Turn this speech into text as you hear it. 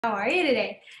How are you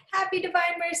today? Happy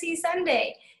Divine Mercy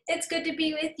Sunday. It's good to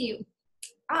be with you.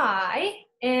 I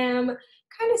am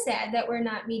kind of sad that we're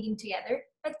not meeting together,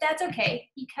 but that's okay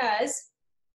because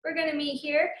we're going to meet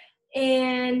here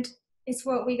and it's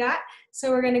what we got.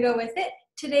 So we're going to go with it.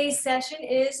 Today's session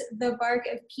is the bark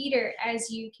of Peter,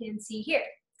 as you can see here.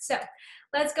 So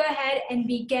let's go ahead and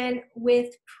begin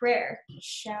with prayer,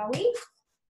 shall we?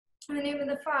 In the name of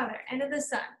the Father, and of the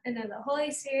Son, and of the Holy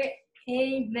Spirit,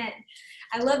 amen.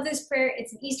 I love this prayer.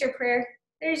 It's an Easter prayer.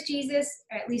 There's Jesus,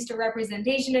 or at least a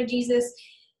representation of Jesus,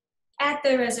 at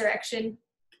the resurrection.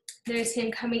 There's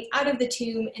him coming out of the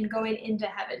tomb and going into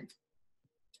heaven.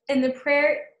 And the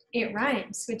prayer, it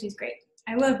rhymes, which is great.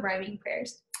 I love rhyming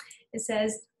prayers. It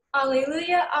says,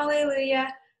 Alleluia,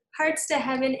 Alleluia, hearts to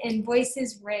heaven and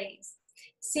voices raise.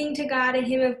 Sing to God a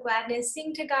hymn of gladness,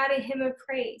 sing to God a hymn of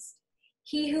praise.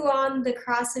 He who on the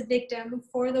cross a victim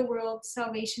for the world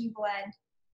salvation bled.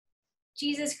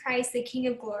 Jesus Christ, the King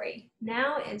of glory,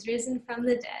 now is risen from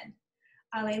the dead.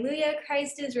 Alleluia,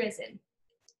 Christ is risen.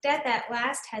 Death at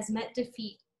last has met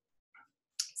defeat.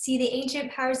 See the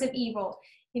ancient powers of evil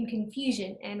in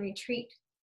confusion and retreat.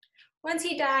 Once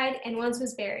he died and once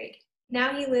was buried.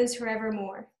 Now he lives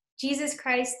forevermore. Jesus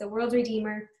Christ, the world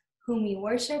redeemer, whom we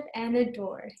worship and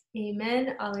adore.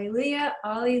 Amen. Alleluia,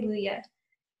 alleluia.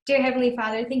 Dear Heavenly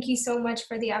Father, thank you so much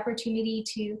for the opportunity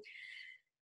to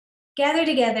gather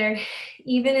together,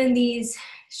 even in these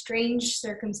strange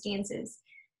circumstances,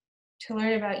 to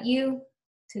learn about you,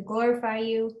 to glorify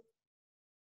you,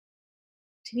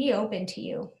 to be open to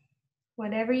you.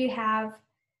 Whatever you have,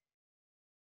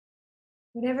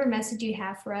 whatever message you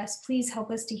have for us, please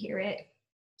help us to hear it.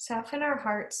 Soften our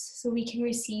hearts so we can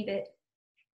receive it.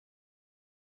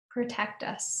 Protect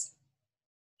us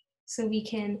so we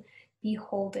can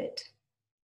behold it.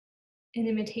 An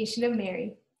imitation of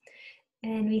Mary.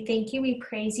 And we thank you, we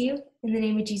praise you in the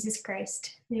name of Jesus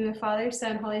Christ. In the name of Father,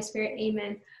 Son, Holy Spirit,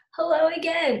 amen. Hello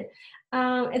again.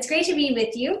 It's great to be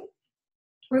with you.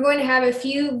 We're going to have a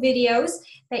few videos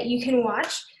that you can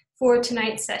watch for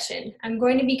tonight's session. I'm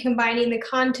going to be combining the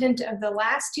content of the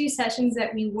last two sessions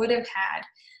that we would have had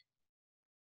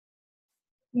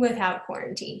without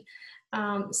quarantine.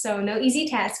 So no easy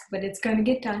task, but it's going to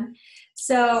get done.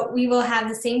 So we will have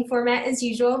the same format as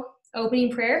usual.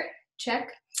 Opening prayer,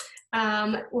 check.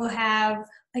 We'll have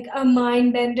like a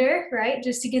mind bender, right?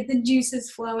 Just to get the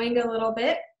juices flowing a little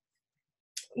bit.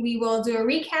 We will do a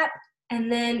recap,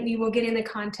 and then we will get in the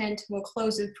content. We'll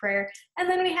close with prayer, and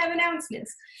then we have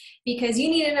announcements because you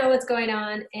need to know what's going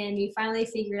on, and we finally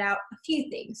figured out a few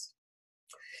things.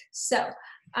 So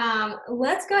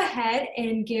let's go ahead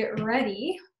and get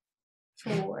ready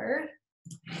for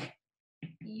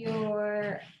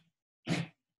your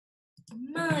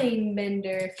mind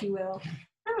bender, if you will.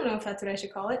 I don't know if that's what I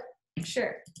should call it.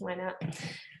 Sure, why not?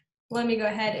 Let me go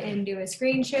ahead and do a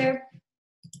screen share.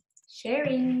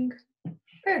 Sharing.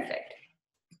 Perfect.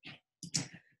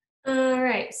 All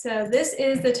right, so this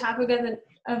is the topic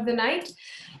of the night.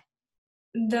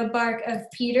 The bark of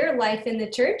Peter, life in the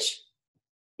church.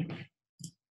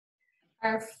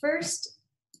 Our first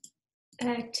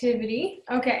activity.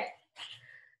 Okay,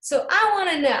 so I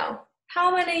want to know,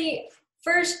 how many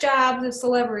first jobs of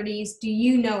celebrities do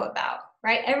you know about,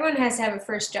 right? Everyone has to have a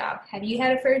first job. Have you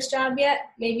had a first job yet?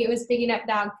 Maybe it was picking up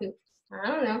dog poop. I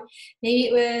don't know. Maybe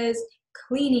it was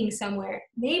cleaning somewhere.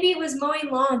 Maybe it was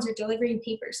mowing lawns or delivering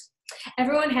papers.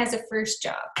 Everyone has a first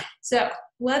job. So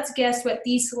let's guess what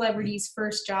these celebrities'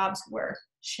 first jobs were,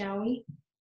 shall we?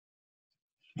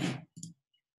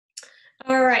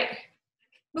 All right.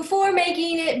 Before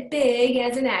making it big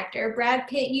as an actor, Brad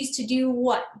Pitt used to do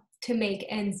what to make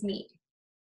ends meet?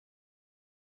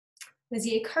 Was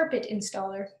he a carpet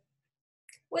installer?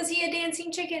 Was he a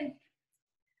dancing chicken?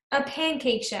 A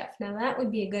pancake chef? Now that would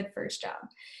be a good first job.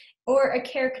 Or a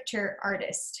caricature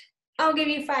artist? I'll give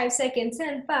you 5 seconds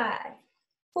and 5,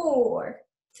 4,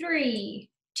 3,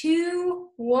 2,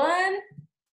 1.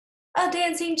 A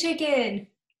dancing chicken.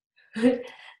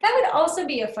 That would also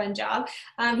be a fun job.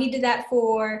 He did that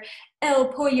for El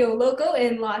Pollo Loco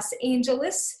in Los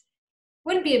Angeles.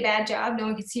 Wouldn't be a bad job. No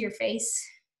one could see your face.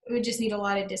 It would just need a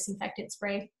lot of disinfectant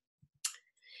spray.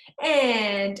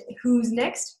 And who's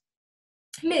next?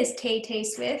 Miss Tay-Tay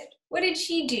Swift. What did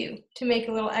she do to make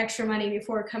a little extra money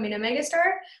before becoming a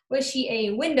megastar? Was she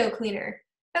a window cleaner,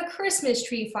 a Christmas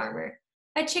tree farmer,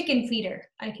 a chicken feeder?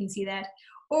 I can see that.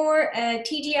 Or a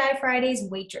TGI Fridays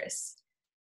waitress?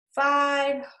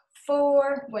 5,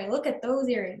 4, boy, look at those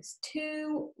earrings.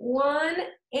 2, 1,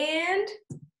 and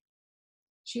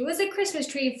she was a Christmas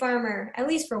tree farmer, at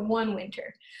least for one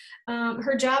winter.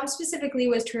 Her job specifically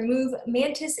was to remove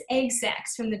mantis egg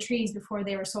sacs from the trees before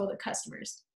they were sold to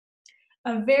customers.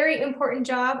 A very important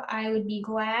job. I would be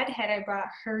glad had I brought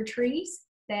her trees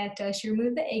that she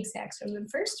removed the egg sacs from them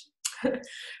first.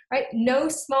 Right? No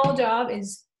small job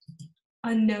is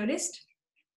unnoticed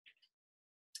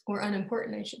or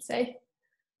unimportant, I should say.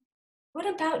 What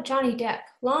about Johnny Depp?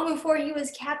 Long before he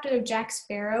was captain of Jack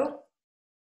Sparrow,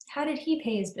 how did he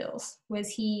pay his bills? Was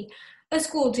he a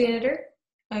school janitor,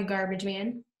 a garbage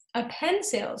man, a pen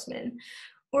salesman,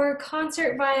 or a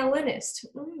concert violinist?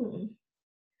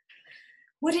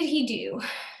 What did he do?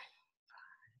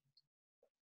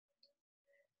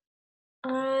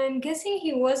 I'm guessing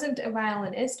he wasn't a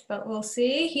violinist, but we'll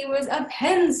see. He was a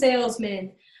pen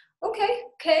salesman.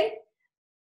 Okay.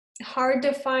 Hard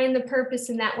to find the purpose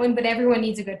in that one, but everyone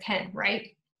needs a good pen,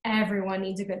 right? Everyone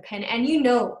needs a good pen. And you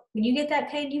know, when you get that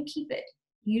pen, you keep it.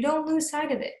 You don't lose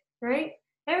sight of it, right?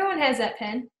 Everyone has that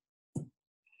pen.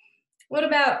 What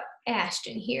about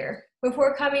Ashton here?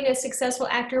 Before becoming a successful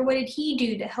actor, what did he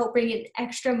do to help bring in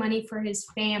extra money for his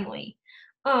family?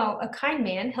 Oh, a kind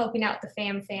man helping out the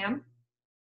fam.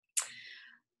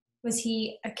 Was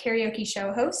he a karaoke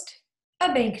show host,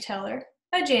 a bank teller,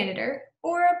 a janitor,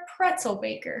 or a pretzel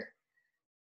baker?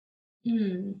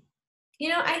 You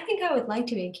know, I think I would like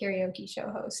to be a karaoke show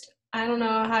host. I don't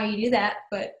know how you do that,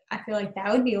 but I feel like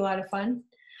that would be a lot of fun.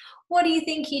 What do you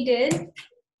think he did?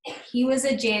 He was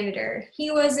a janitor. He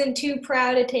wasn't too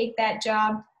proud to take that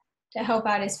job to help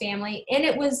out his family. And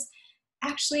it was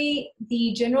actually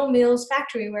the General Mills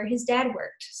factory where his dad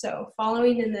worked. So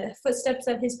following in the footsteps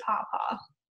of his papa.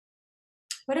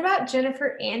 What about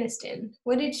Jennifer Aniston?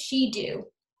 What did she do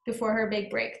before her big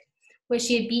break? Was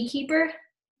she a beekeeper?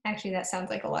 Actually, that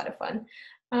sounds like a lot of fun.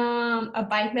 A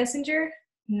bike messenger?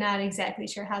 Not exactly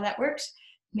sure how that works.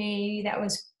 Maybe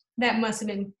that must have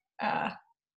been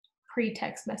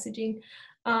pre-text messaging.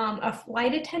 A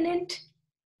flight attendant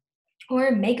or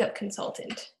a makeup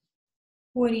consultant?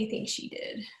 What do you think she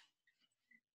did?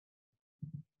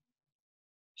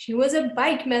 She was a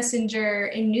bike messenger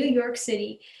in New York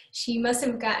City. She must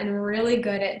have gotten really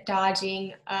good at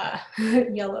dodging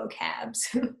yellow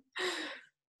cabs.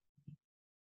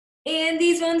 And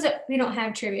these ones, we don't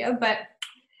have trivia, but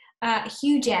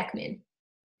Hugh Jackman,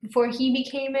 before he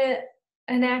became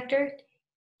an actor,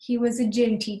 he was a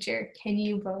gym teacher. Can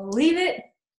you believe it?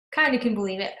 Kind of can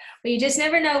believe it. But you just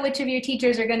never know which of your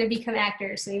teachers are going to become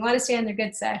actors. So you want to stay on their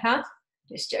good side, huh?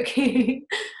 Just joking.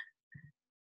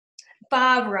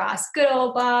 Bob Ross, good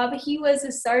old Bob. He was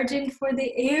a sergeant for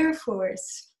the Air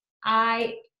Force.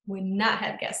 I would not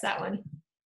have guessed that one.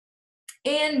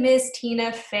 And Miss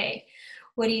Tina Fey.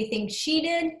 What do you think she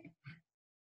did?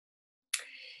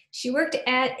 She worked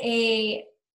at a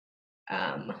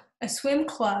swim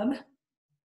club,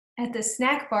 at the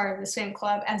snack bar of the swim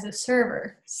club as a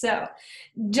server. So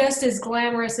just as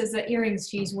glamorous as the earrings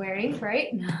she's wearing, right?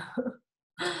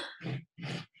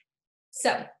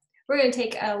 So we're going to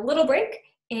take a little break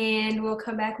and we'll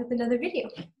come back with another video.